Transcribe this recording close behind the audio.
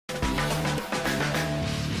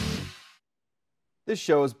This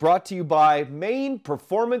show is brought to you by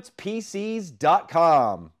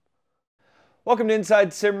MainPerformancePCs.com. Welcome to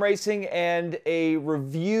Inside Sim Racing and a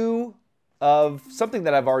review of something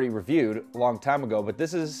that I've already reviewed a long time ago, but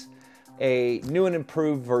this is a new and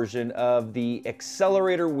improved version of the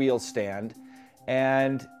Xlerator wheel stand.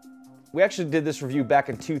 And we actually did this review back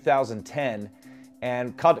in 2010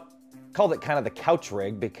 and called it kind of the couch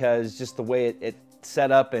rig because just the way it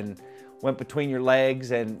set up and went between your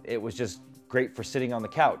legs, and it was just great for sitting on the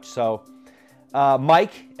couch. So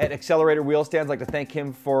Mike at Xlerator Wheel Stands, I'd like to thank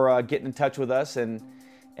him for getting in touch with us and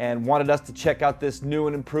wanted us to check out this new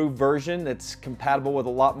and improved version that's compatible with a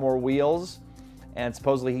lot more wheels, and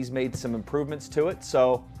supposedly he's made some improvements to it.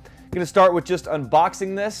 So I'm going to start with just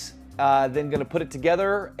unboxing this, then going to put it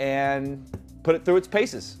together and put it through its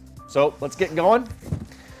paces. So let's get going.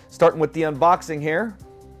 Starting with the unboxing here.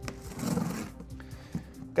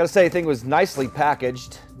 Gotta say, the thing was nicely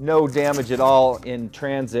packaged. No damage at all in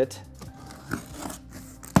transit.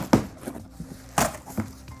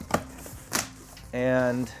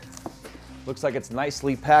 And looks like it's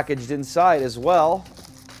nicely packaged inside as well.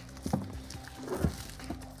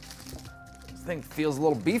 This thing feels a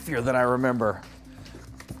little beefier than I remember.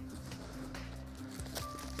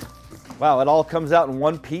 Wow, it all comes out in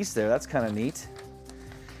one piece there. That's kind of neat.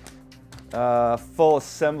 Full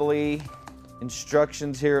assembly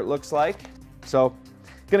instructions here, it looks like. So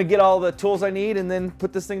gonna get all the tools I need and then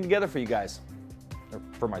put this thing together for you guys, or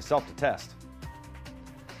for myself to test.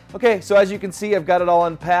 Okay, so as you can see, I've got it all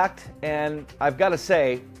unpacked, and I've got to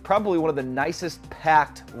say, probably one of the nicest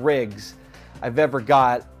packed rigs I've ever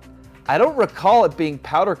got. I don't recall it being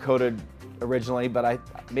powder coated originally, but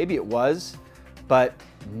maybe it was, but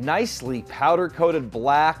nicely powder coated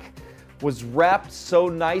black, was wrapped so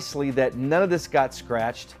nicely that none of this got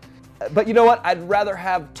scratched. But you know what? I'd rather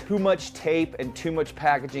have too much tape and too much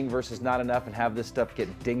packaging versus not enough and have this stuff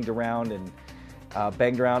get dinged around and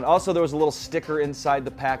banged around. Also, there was a little sticker inside the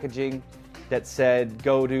packaging that said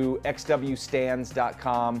go to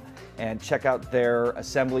xwstands.com and check out their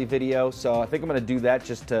assembly video. So I think I'm going to do that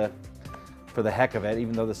just for the heck of it,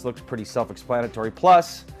 even though this looks pretty self-explanatory.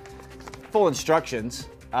 Plus, full instructions.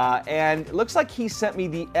 And it looks like he sent me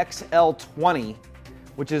the XL-20,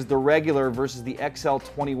 which is the regular versus the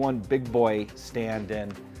XL-21 big boy stand.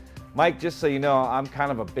 And Mike, just so you know, I'm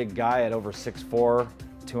kind of a big guy at over 6'4",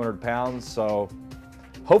 200 pounds. So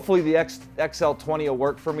hopefully the XL-20 will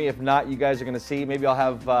work for me. If not, you guys are going to see. Maybe I'll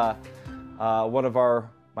have one of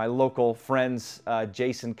my local friends,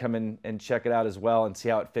 Jason, come in and check it out as well and see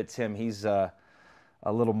how it fits him. He's a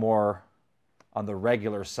little more on the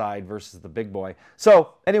regular side versus the big boy.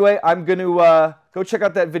 So anyway, I'm going to go check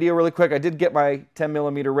out that video really quick. I did get my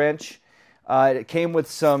 10mm wrench. It came with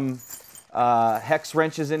some hex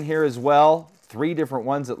wrenches in here as well. 3 different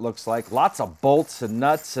ones, it looks like. Lots of bolts and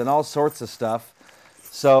nuts and all sorts of stuff.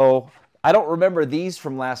 So I don't remember these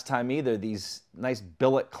from last time either, these nice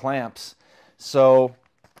billet clamps. So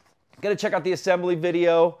I'm going to check out the assembly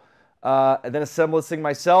video and then assemble this thing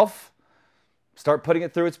myself. Start putting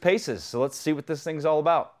it through its paces. So let's see what this thing's all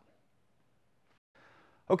about.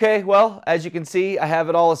 Okay, well, as you can see, I have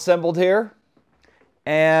it all assembled here.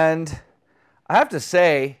 And I have to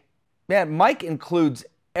say, man, Mike includes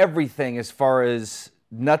everything as far as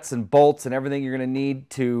nuts and bolts and everything you're going to need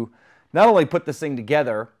to not only put this thing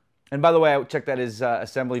together, and by the way, I checked out his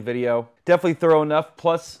assembly video. Definitely thorough enough.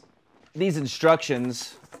 Plus, these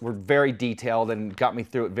instructions were very detailed and got me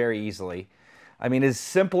through it very easily. I mean, as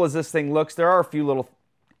simple as this thing looks, there are a few little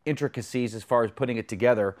intricacies as far as putting it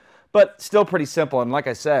together, but still pretty simple. And like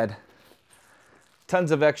I said, tons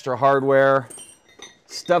of extra hardware,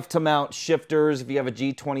 stuff to mount shifters if you have a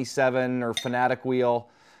G27 or Fanatic wheel.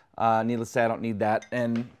 Needless to say, I don't need that.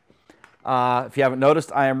 And if you haven't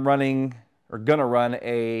noticed, I am running, or gonna run,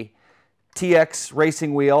 a TX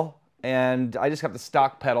racing wheel, and I just have the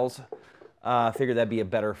stock pedals. Figured that'd be a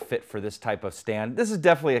better fit for this type of stand. This is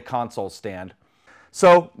definitely a console stand.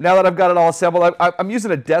 So now that I've got it all assembled, I'm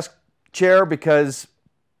using a desk chair because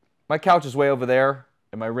my couch is way over there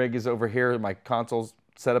and my rig is over here, my console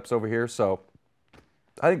setup's over here, so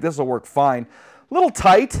I think this will work fine. A little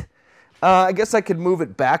tight. I guess I could move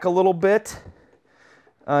it back a little bit.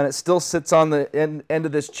 And it still sits on the end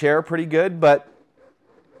of this chair pretty good, but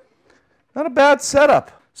not a bad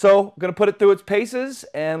setup. So I'm going to put it through its paces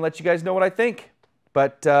and let you guys know what I think.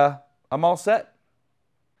 But I'm all set.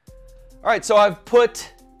 All right, so I've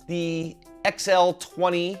put the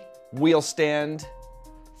XL-20 wheel stand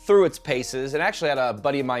through its paces, and actually had a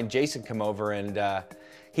buddy of mine, Jason, come over, and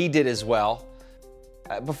he did as well.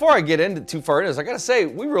 before I get into too far into this, I gotta say,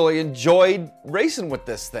 we really enjoyed racing with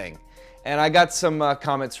this thing. And I got some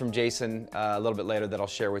comments from Jason a little bit later that I'll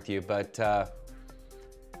share with you, but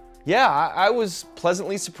yeah, I was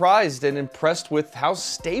pleasantly surprised and impressed with how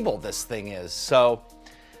stable this thing is. So,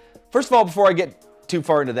 first of all, before I get too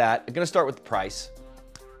far into that, I'm gonna start with the price.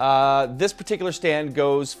 This particular stand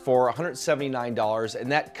goes for $179,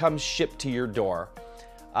 and that comes shipped to your door.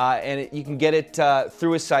 You can get it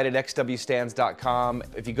through his site at xwstands.com.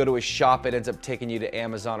 If you go to his shop, it ends up taking you to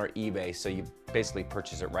Amazon or eBay, so you basically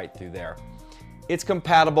purchase it right through there. It's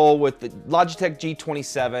compatible with the Logitech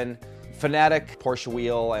G27, Fanatic Porsche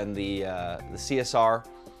wheel, and the CSR.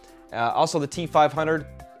 Also the T500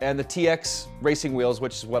 and the TX racing wheels,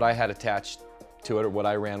 which is what I had attached to it, or what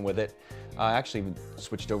I ran with it. I actually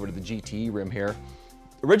switched over to the GTE rim here.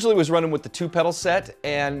 Originally was running with the 2-pedal set,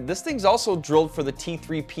 and this thing's also drilled for the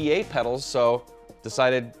T3 PA pedals, so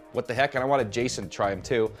decided what the heck, and I wanted Jason to try them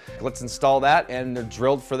too. Let's install that, and they're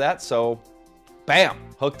drilled for that, so bam,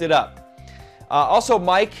 hooked it up. Also,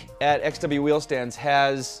 Mike at XW Wheel Stands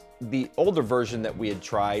has the older version that we had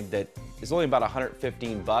tried that is only about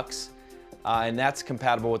 115 bucks, and that's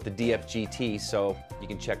compatible with the DFGT, so you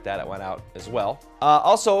can check that one out as well.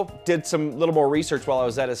 Also, did some little more research while I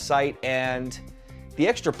was at his site, and the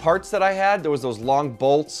extra parts that I had, there was those long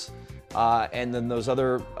bolts, and then those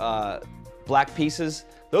other black pieces.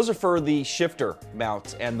 Those are for the shifter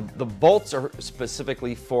mounts, and the bolts are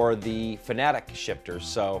specifically for the Fanatic shifters.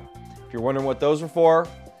 So if you're wondering what those are for,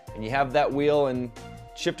 and you have that wheel and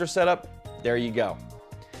shifter setup, there you go.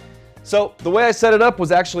 So the way I set it up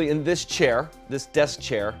was actually in this chair, this desk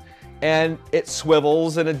chair, and it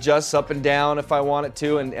swivels and adjusts up and down if I want it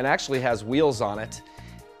to, and actually has wheels on it.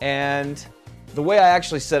 And the way I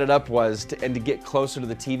actually set it up was to get closer to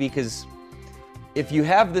the TV, because if you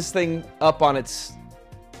have this thing up on its,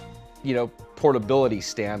 portability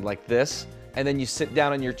stand like this, and then you sit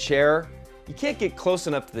down in your chair, you can't get close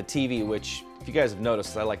enough to the TV, which, if you guys have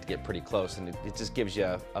noticed, I like to get pretty close, and it just gives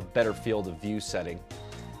you a better field of view setting,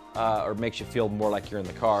 or makes you feel more like you're in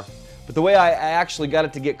the car. But the way I actually got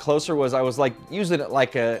it to get closer was I was like using it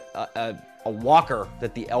like a walker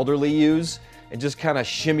that the elderly use, and just kind of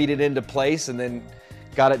shimmied it into place and then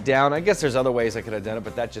got it down. I guess there's other ways I could have done it,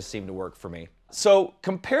 but that just seemed to work for me. So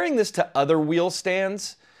comparing this to other wheel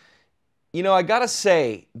stands, I gotta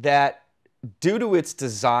say that due to its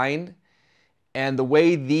design and the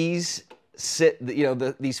way these sit,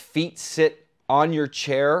 these feet sit on your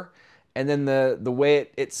chair, and then the way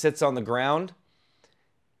it sits on the ground,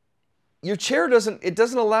 your chair doesn't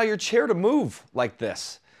allow your chair to move like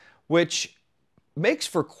this, which makes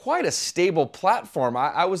for quite a stable platform.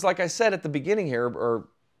 I was, like I said at the beginning here, or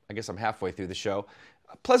I guess I'm halfway through the show,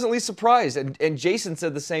 pleasantly surprised. And Jason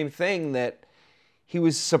said the same thing, that he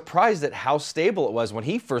was surprised at how stable it was. When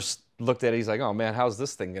he first looked at it, he's like, oh man, how's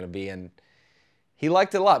this thing gonna be? And he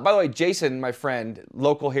liked it a lot. By the way, Jason, my friend,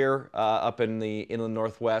 local here up in the Inland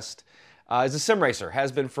Northwest, is a sim racer,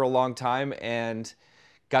 has been for a long time, and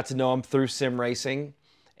got to know him through sim racing,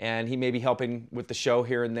 and he may be helping with the show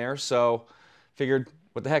here and there, so figured,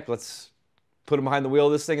 what the heck, let's put him behind the wheel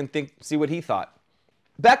of this thing and see what he thought.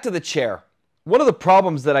 Back to the chair. One of the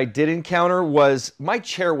problems that I did encounter was my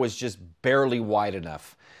chair was just barely wide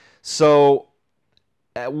enough. So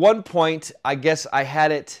at one point, I guess I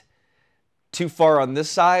had it too far on this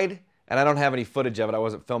side, and I don't have any footage of it. I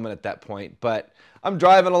wasn't filming at that point, but I'm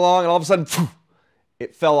driving along, and all of a sudden,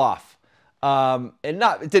 it fell off.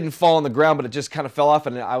 It didn't fall on the ground, but it just kind of fell off,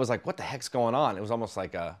 and I was like, what the heck's going on? It was almost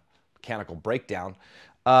like a mechanical breakdown.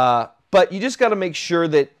 But you just got to make sure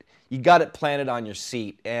that you got it planted on your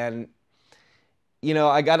seat. And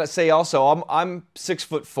I got to say also, I'm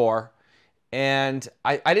 6'4", and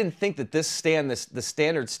I didn't think that this stand, the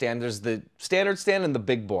standard stand, there's the standard stand and the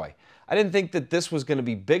big boy. I didn't think that this was going to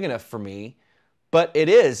be big enough for me, but it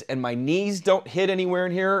is, and my knees don't hit anywhere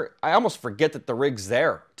in here. I almost forget that the rig's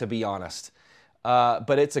there, to be honest.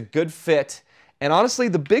 But it's a good fit. And honestly,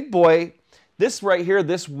 the big boy, this right here,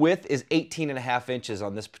 this width is 18.5 inches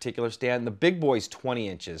on this particular stand. The big boy's 20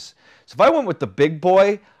 inches. So if I went with the big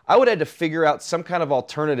boy, I would have to figure out some kind of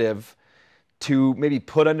alternative to maybe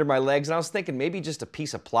put under my legs. And I was thinking maybe just a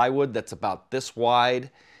piece of plywood that's about this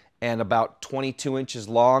wide and about 22 inches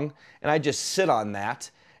long. And I just sit on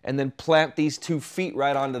that and then plant these 2 feet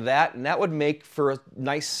right onto that. And that would make for a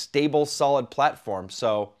nice, stable, solid platform.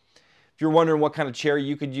 So if you're wondering what kind of chair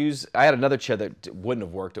you could use, I had another chair that wouldn't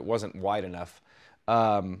have worked. It wasn't wide enough.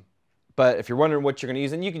 But if you're wondering what you're going to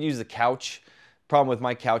use, then you can use the couch. Problem with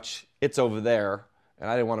my couch, it's over there, and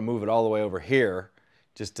I didn't want to move it all the way over here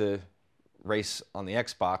just to race on the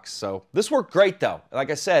Xbox. So this worked great, though.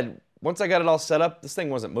 Like I said, once I got it all set up, this thing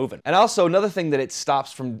wasn't moving. And also another thing that it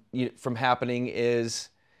stops from happening is,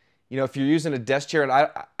 if you're using a desk chair, and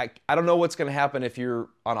I don't know what's going to happen if you're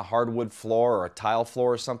on a hardwood floor or a tile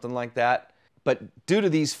floor or something like that, but due to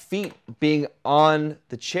these feet being on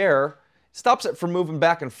the chair, it stops it from moving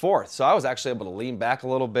back and forth. So I was actually able to lean back a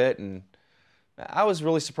little bit, and I was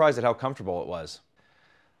really surprised at how comfortable it was.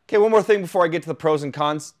 Okay, one more thing before I get to the pros and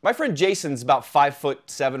cons. My friend Jason's about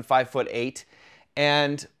 5'7", 5'8",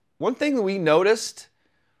 and one thing that we noticed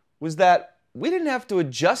was that we didn't have to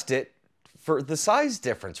adjust it for the size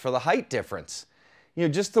difference, for the height difference.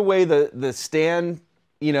 Just the way the stand,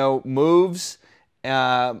 moves.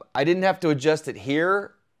 I didn't have to adjust it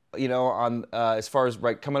here, on as far as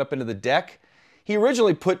coming up into the deck. He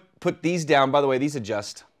originally put these down. By the way, these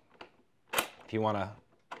adjust if you want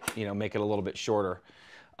to, make it a little bit shorter.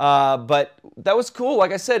 But that was cool.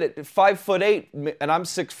 Like I said, at 5'8", and I'm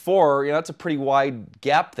 6'4", that's a pretty wide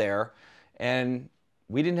gap there. And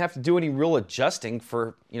we didn't have to do any real adjusting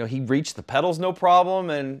for, he reached the pedals no problem,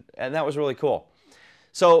 and that was really cool.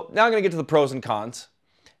 So now I'm going to get to the pros and cons.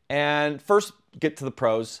 And first, get to the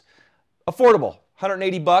pros. Affordable,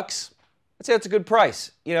 180 bucks. I'd say that's a good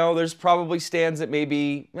price. There's probably stands that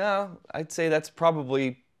maybe, I'd say that's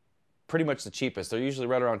probably pretty much the cheapest. They're usually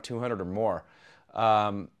right around 200 or more.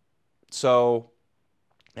 And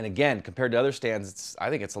again, compared to other stands, I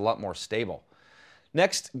think it's a lot more stable.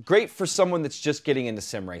 Next, great for someone that's just getting into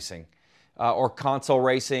sim racing or console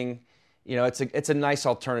racing. It's a nice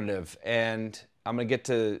alternative, and I'm going to get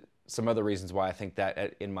to some other reasons why I think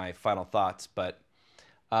that in my final thoughts. But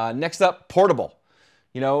next up, portable.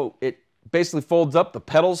 It basically folds up, the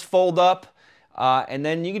pedals fold up, and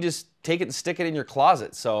then you can just take it and stick it in your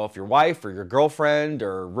closet. So if your wife or your girlfriend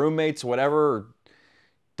or roommates or whatever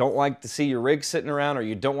don't like to see your rig sitting around, or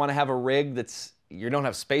you don't want to have a rig you don't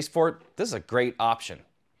have space for it, this is a great option.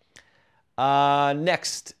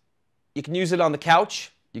 Next, you can use it on the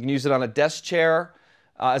couch. You can use it on a desk chair.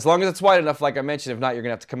 As long as it's wide enough, like I mentioned. If not, you're going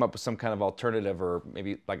to have to come up with some kind of alternative, or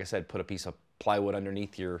maybe, like I said, put a piece of plywood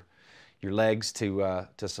underneath your legs to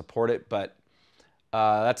support it. But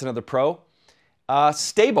that's another pro.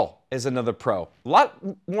 Stable is another pro. A lot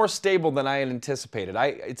more stable than I had anticipated.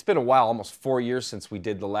 It's been a while, almost 4 years since we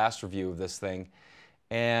did the last review of this thing.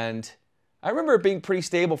 And I remember it being pretty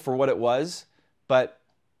stable for what it was, but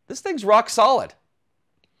this thing's rock solid.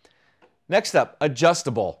 Next up,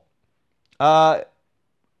 adjustable. I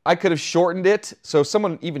could have shortened it, so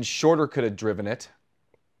someone even shorter could have driven it.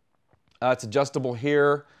 It's adjustable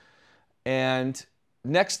here. And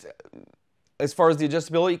next, as far as the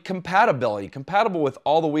adjustability, compatibility. Compatible with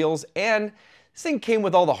all the wheels, and this thing came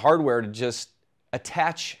with all the hardware to just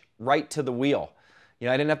attach right to the wheel.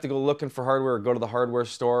 I didn't have to go looking for hardware or go to the hardware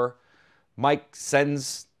store. Mike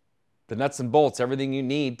sends the nuts and bolts, everything you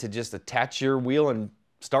need to just attach your wheel and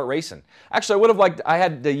start racing. Actually, I would have liked, I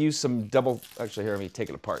had to use some actually here, let me take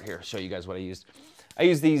it apart here, show you guys what I used. I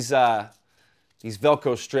used these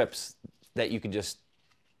Velcro strips that you can just,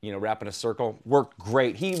 wrap in a circle. Worked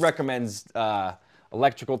great. He recommends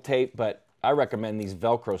electrical tape, but I recommend these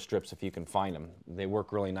Velcro strips if you can find them. They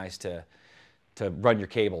work really nice to run your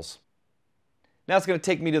cables. Now it's going to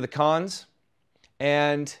take me to the cons.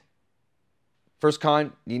 And first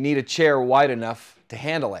con, you need a chair wide enough to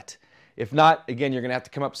handle it. If not, again, you're going to have to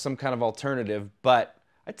come up with some kind of alternative, but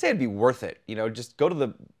I'd say it'd be worth it. Just go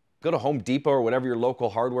to Home Depot or whatever your local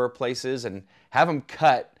hardware place is and have them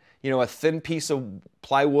cut, a thin piece of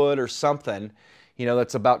plywood or something,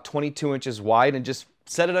 that's about 22 inches wide, and just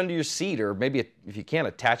set it under your seat, or maybe if you can,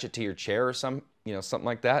 attach it to your chair or something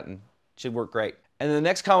like that, and it should work great. And then the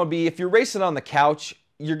next con would be, if you're racing on the couch,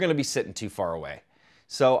 you're going to be sitting too far away.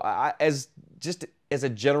 So as a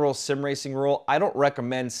general sim racing rule, I don't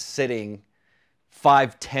recommend sitting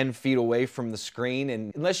 5-10 feet away from the screen,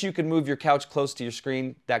 and unless you can move your couch close to your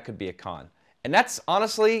screen, that could be a con. And that's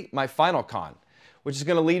honestly my final con, which is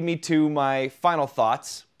going to lead me to my final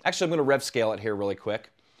thoughts. Actually, I'm going to rev scale it here really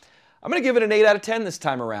quick. I'm going to give it an 8 out of 10 this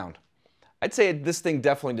time around. I'd say this thing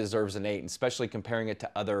definitely deserves an 8, especially comparing it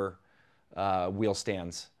to other wheel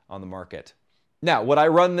stands on the market. Now, would I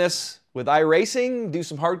run this with iRacing, do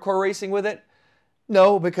some hardcore racing with it?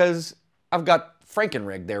 No, because I've got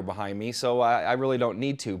Frankenrig there behind me, so I really don't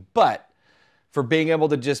need to. But for being able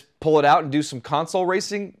to just pull it out and do some console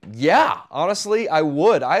racing, yeah, honestly, I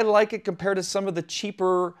would. I like it compared to some of the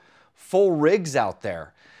cheaper full rigs out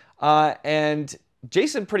there. And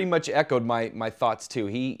Jason pretty much echoed my thoughts too.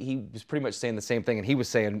 He was pretty much saying the same thing, and he was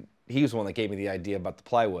saying, he was the one that gave me the idea about the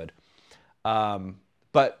plywood.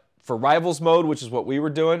 But for Rivals mode, which is what we were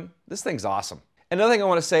doing, this thing's awesome. Another thing I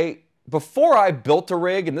want to say, before I built a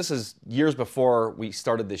rig, and this is years before we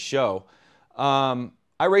started this show,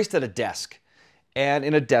 I raced at a desk and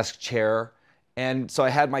in a desk chair. And so I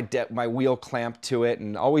had my wheel clamped to it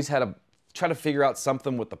and always had to try to figure out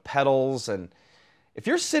something with the pedals. And if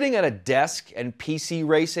you're sitting at a desk and PC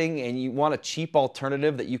racing and you want a cheap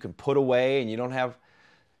alternative that you can put away and you don't have,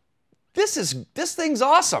 this thing's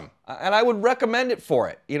awesome. And I would recommend it for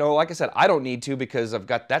it. You know, like I said, I don't need to because I've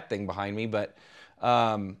got that thing behind me, but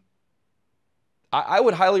I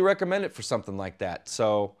would highly recommend it for something like that.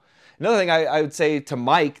 So another thing I would say to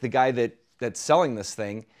Mike, the guy that's selling this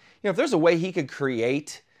thing, you know, if there's a way he could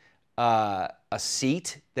create a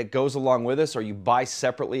seat that goes along with us, or you buy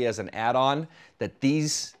separately as an add-on, that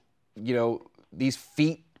these, you know, these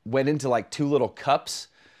feet went into like 2 little cups,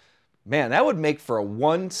 man, that would make for a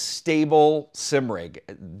one stable sim rig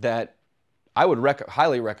that I would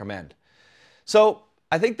highly recommend. So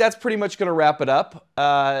I think that's pretty much going to wrap it up.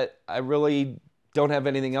 I really don't have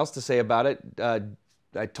anything else to say about it.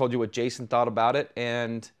 I told you what Jason thought about it,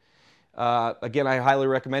 and again, I highly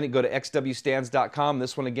recommend it. Go to xwstands.com.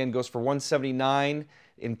 This one again goes for $179,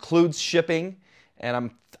 includes shipping,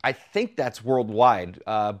 and I think that's worldwide,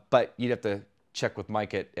 but you'd have to check with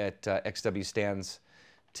Mike at XW Stands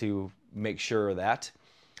to make sure of that.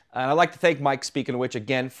 And I'd like to thank Mike, speaking of which,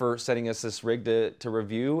 again, for sending us this rig to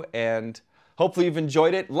review, and hopefully you've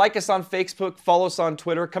enjoyed it. Like us on Facebook, follow us on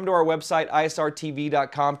Twitter, come to our website,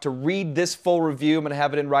 isrtv.com, to read this full review. I'm going to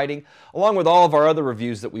have it in writing, along with all of our other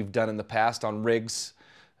reviews that we've done in the past on rigs,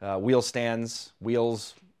 wheel stands,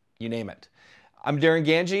 wheels, you name it. I'm Darren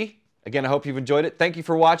Ganji. Again, I hope you've enjoyed it. Thank you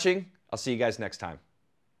for watching. I'll see you guys next time.